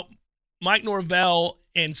about Mike Norvell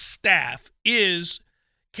and staff is,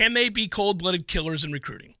 can they be cold-blooded killers in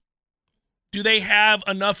recruiting? Do they have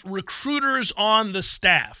enough recruiters on the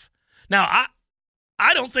staff? Now,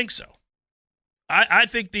 I don't think so. I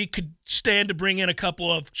think they could stand to bring in a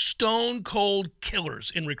couple of stone-cold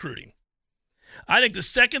killers in recruiting. I think the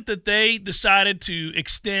second that they decided to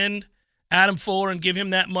extend Adam Fuller and give him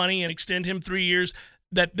that money and extend him 3 years,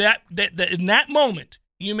 that in that moment,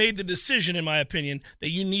 you made the decision, in my opinion,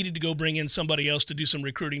 that you needed to go bring in somebody else to do some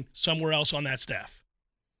recruiting somewhere else on that staff.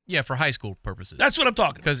 Yeah, for high school purposes. That's what I'm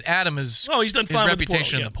talking about. Because Adam is, he's done fine his with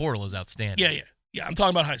reputation the in the portal is outstanding. Yeah, I'm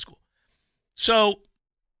talking about high school. So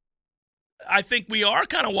I think we are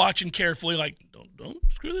kind of watching carefully, like, don't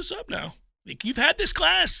screw this up now. Like, you've had this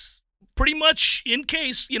class pretty much in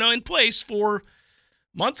place for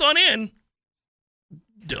month on end.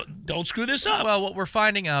 Don't screw this up. Well, what we're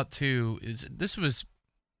finding out, too, is this was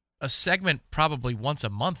a segment probably once a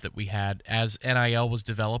month that we had as NIL was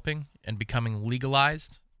developing and becoming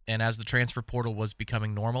legalized, and as the transfer portal was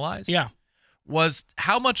becoming normalized. Yeah. Was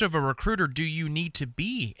how much of a recruiter do you need to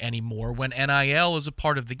be anymore when NIL is a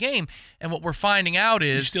part of the game? And what we're finding out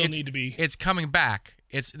is you still need to be. It's coming back.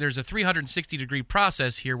 There's a 360-degree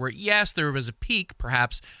process here where, yes, there was a peak,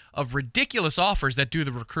 perhaps, of ridiculous offers that do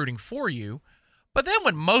the recruiting for you. But then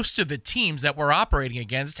when most of the teams that we're operating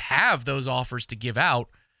against have those offers to give out,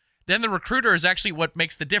 then the recruiter is actually what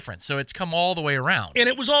makes the difference. So it's come all the way around. And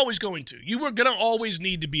it was always going to. You were going to always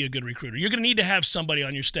need to be a good recruiter. You're going to need to have somebody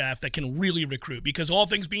on your staff that can really recruit, because all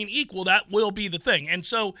things being equal, that will be the thing. And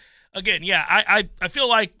so, again, yeah, I feel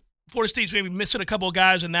like Florida State's maybe missing a couple of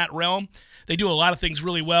guys in that realm. They do a lot of things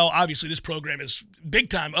really well. Obviously, this program is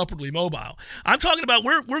big-time upwardly mobile. I'm talking about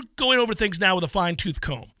we're going over things now with a fine-tooth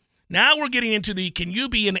comb. Now we're getting into can you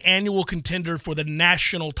be an annual contender for the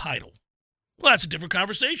national title? Well, that's a different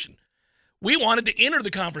conversation. We wanted to enter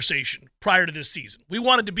the conversation prior to this season. We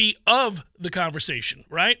wanted to be of the conversation,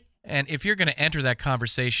 right? And if you're going to enter that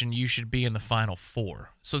conversation, you should be in the Final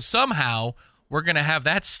Four. So somehow we're going to have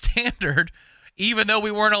that standard, even though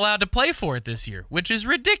we weren't allowed to play for it this year, which is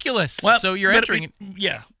ridiculous. Well, so you're entering.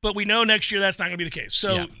 But we know next year that's not going to be the case.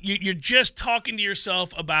 So you're just talking to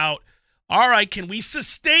yourself about, all right, can we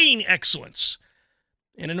sustain excellence?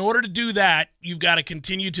 And in order to do that, you've got to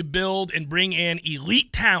continue to build and bring in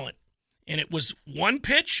elite talent. And it was one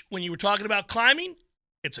pitch when you were talking about climbing.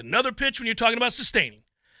 It's another pitch when you're talking about sustaining.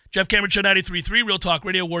 Jeff Cameron Show 93.3, Real Talk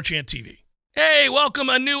Radio, War Chant TV. Hey, welcome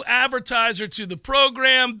a new advertiser to the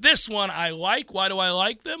program. This one I like. Why do I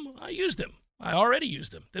like them? I used them. I already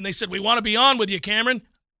used them. Then they said, we want to be on with you, Cameron.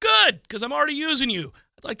 Good, because I'm already using you.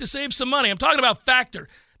 I'd like to save some money. I'm talking about Factor.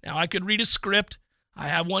 Now, I could read a script. I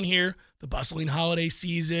have one here. The bustling holiday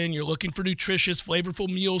season. You're looking for nutritious, flavorful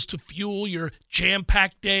meals to fuel your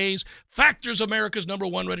jam-packed days. Factor's America's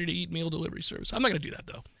 #1 ready-to-eat meal delivery service. I'm not going to do that,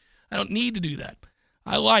 though. I don't need to do that.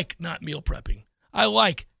 I like not meal prepping. I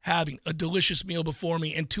like having a delicious meal before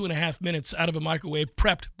me in 2.5 minutes out of a microwave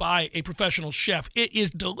prepped by a professional chef. It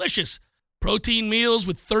is delicious. Protein meals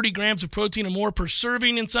with 30 grams of protein or more per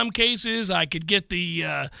serving in some cases. I could get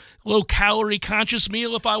the low-calorie conscious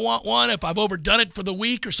meal if I want one, if I've overdone it for the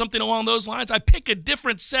week or something along those lines. I pick a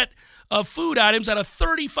different set of food items out of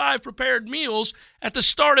 35 prepared meals at the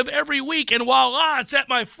start of every week, and voila, it's at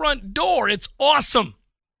my front door. It's awesome.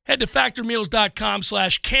 Head to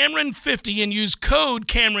factormeals.com/Cameron50 and use code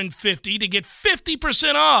Cameron50 to get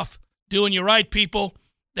 50% off. Doing you right, people.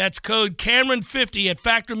 That's code Cameron50 at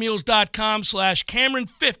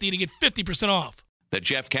factormeals.com/Cameron50 to get 50% off. The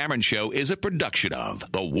Jeff Cameron Show is a production of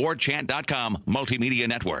the WarChant.com Multimedia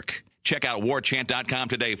Network. Check out WarChant.com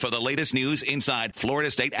today for the latest news inside Florida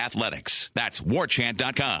State athletics. That's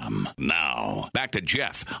WarChant.com. Now, back to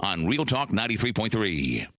Jeff on Real Talk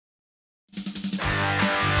 93.3.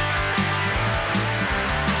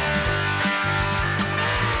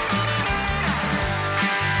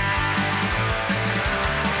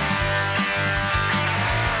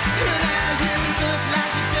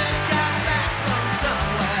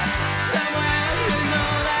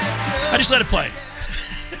 I just let it play.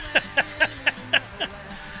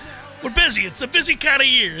 We're busy. It's a busy kind of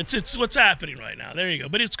year. It's what's happening right now. There you go.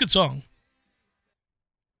 But it's a good song.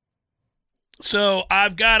 So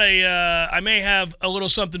I've got I may have a little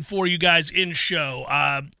something for you guys in show.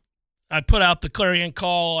 I put out the clarion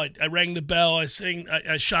call. I rang the bell. I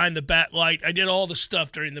shined the bat light. I did all the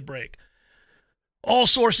stuff during the break. All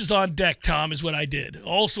sources on deck, Tom, is what I did.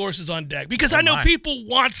 All sources on deck. Because I know people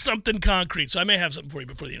want something concrete. So I may have something for you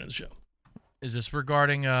before the end of the show. Is this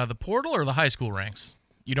regarding the portal or the high school ranks?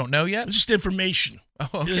 You don't know yet? It's just information. Oh,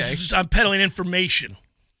 okay. I'm peddling information.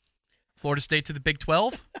 Florida State to the Big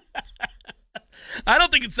 12? I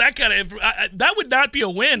don't think it's that kind of that would not be a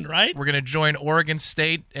win, right? We're going to join Oregon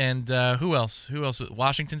State and who else?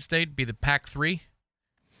 Washington State be the Pac-3?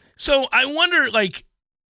 So I wonder,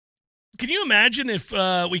 can you imagine if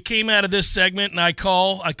we came out of this segment and I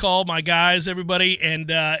call my guys, everybody, and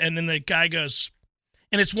then the guy goes,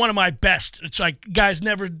 and it's one of my best. It's like, guy's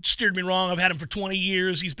never steered me wrong. I've had him for 20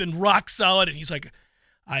 years. He's been rock solid, and he's like,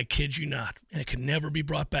 I kid you not, and it can never be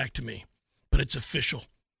brought back to me, but it's official.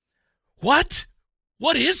 What?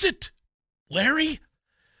 What is it, Larry?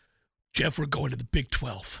 Jeff, we're going to the Big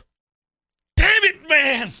 12. Damn it,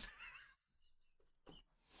 man.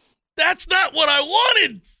 That's not what I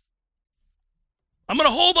wanted. I'm going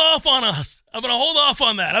to hold off on us. I'm going to hold off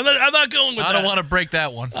on that. I'm not going with that. I don't want to break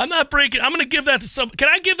that one. I'm not breaking. I'm going to give that to some. Can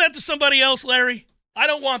I give that to somebody else, Larry? I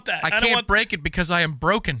don't want that. I can't break it because I am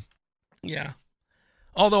broken. Yeah.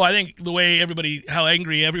 Although I think the way how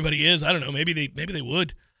angry everybody is, I don't know. Maybe they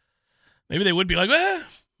would. Maybe they would be like,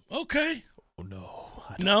 okay. Oh,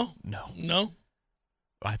 no. No.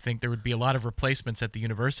 I think there would be a lot of replacements at the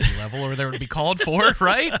university level, or there would be called for,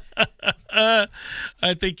 right?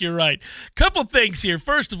 I think you're right. Couple things here.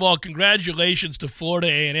 First of all, congratulations to Florida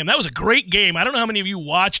A&M. That was a great game. I don't know how many of you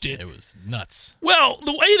watched it. It was nuts. Well,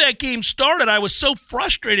 the way that game started, I was so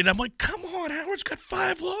frustrated. I'm like, come on, Howard's got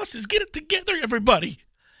 5 losses. Get it together, everybody.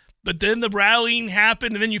 But then the rallying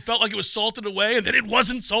happened, and then you felt like it was salted away, and then it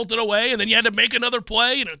wasn't salted away, and then you had to make another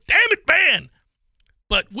play, and damn it, man.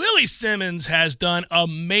 But Willie Simmons has done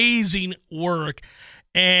amazing work,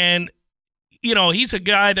 and, he's a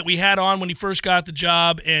guy that we had on when he first got the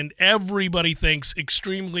job, and everybody thinks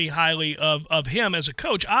extremely highly of him as a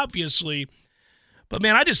coach, obviously. But,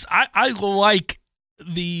 man, I like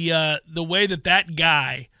the way that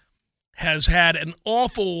guy has had an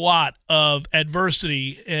awful lot of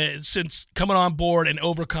adversity since coming on board and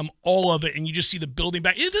overcome all of it, and you just see the building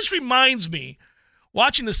back. This reminds me,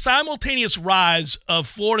 watching the simultaneous rise of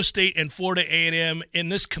Florida State and Florida A&M in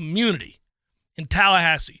this community in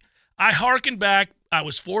Tallahassee. I hearken back. I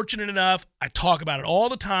was fortunate enough. I talk about it all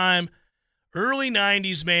the time. Early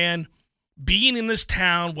 90s, man, being in this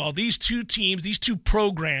town while these two teams, these two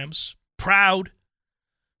programs, proud,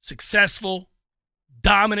 successful,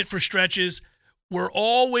 dominant for stretches, were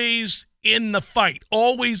always in the fight,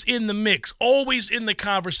 always in the mix, always in the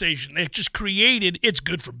conversation. It just created, it's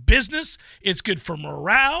good for business, it's good for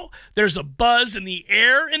morale. There's a buzz in the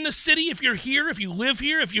air in the city. If you're here, if you live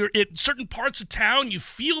here, if you're in certain parts of town, you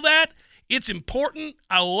feel that. It's important.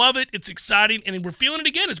 I love it. It's exciting, and we're feeling it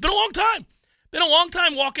again. It's been a long time. Been a long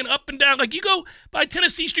time walking up and down. Like, you go by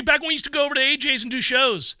Tennessee Street back when we used to go over to AJ's and do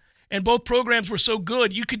shows, and both programs were so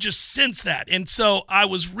good, you could just sense that. And so I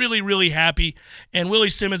was really, really happy. And Willie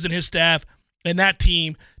Simmons and his staff and that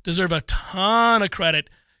team deserve a ton of credit.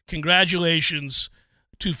 Congratulations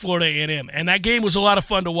to Florida A&M. And that game was a lot of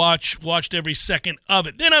fun to watch. Watched every second of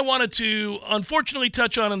it. Then I wanted to, unfortunately,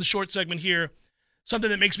 touch on in the short segment here something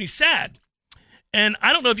that makes me sad. And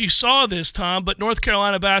I don't know if you saw this, Tom, but North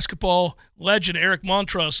Carolina basketball legend Eric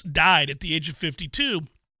Montross died at the age of 52.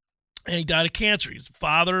 And he died of cancer. He's a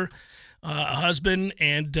father, a husband,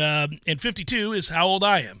 and 52 is how old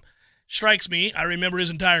I am. Strikes me. I remember his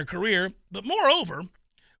entire career. But moreover,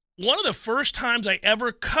 one of the first times I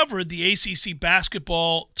ever covered the ACC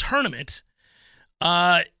basketball tournament,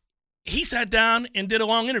 he sat down and did a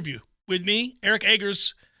long interview with me. Eric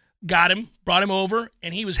Eggers brought him over,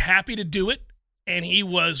 and he was happy to do it. And he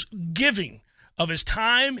was giving of his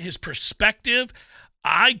time, his perspective.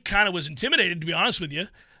 I kind of was intimidated, to be honest with you,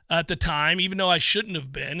 at the time, even though I shouldn't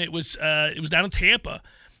have been. It was down in Tampa.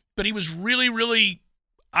 But he was really, really,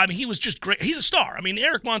 he was just great. He's a star.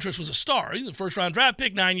 Eric Montross was a star. He's a first-round draft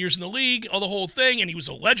pick, 9 years in the league, all the whole thing, and he was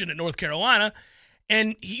a legend at North Carolina.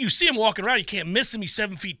 And you see him walking around. You can't miss him. He's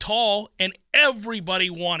 7 feet tall, and everybody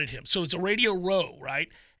wanted him. So it's a Radio Row, right?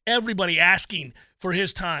 Everybody asking for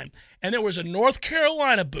his time. And there was a North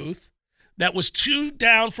Carolina booth that was 2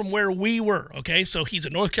 down from where we were, okay? So he's a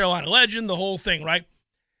North Carolina legend, the whole thing, right?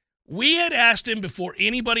 We had asked him before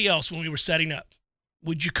anybody else when we were setting up,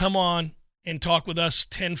 would you come on and talk with us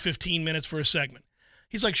 10, 15 minutes for a segment?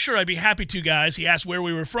 He's like, sure, I'd be happy to, guys. He asked where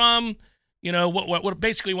we were from, what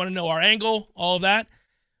basically want to know our angle, all of that.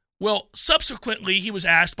 Well, subsequently, he was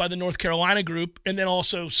asked by the North Carolina group and then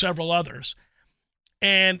also several others.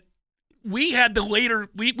 And we had the later,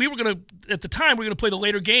 we were going to, at the time, we were going to play the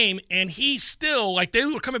later game, and he still, they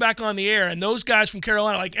were coming back on the air, and those guys from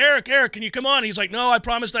Carolina like, Eric, can you come on? And he's like, no, I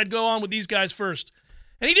promised I'd go on with these guys first.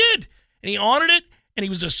 And he did, and he honored it, and he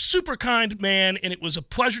was a super kind man, and it was a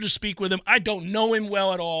pleasure to speak with him. I don't know him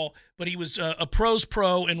well at all, but he was a pro's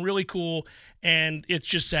pro and really cool, and it's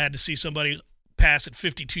just sad to see somebody pass at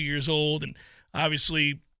 52 years old, and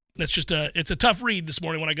obviously that's just it's a tough read this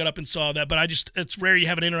morning when I got up and saw that, but it's rare you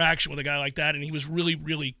have an interaction with a guy like that, and he was really,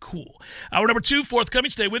 really cool. Hour number 2,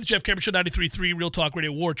 forthcoming. Stay with Jeff Cameron Show 93.3 Real Talk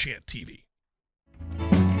Radio War Chant TV.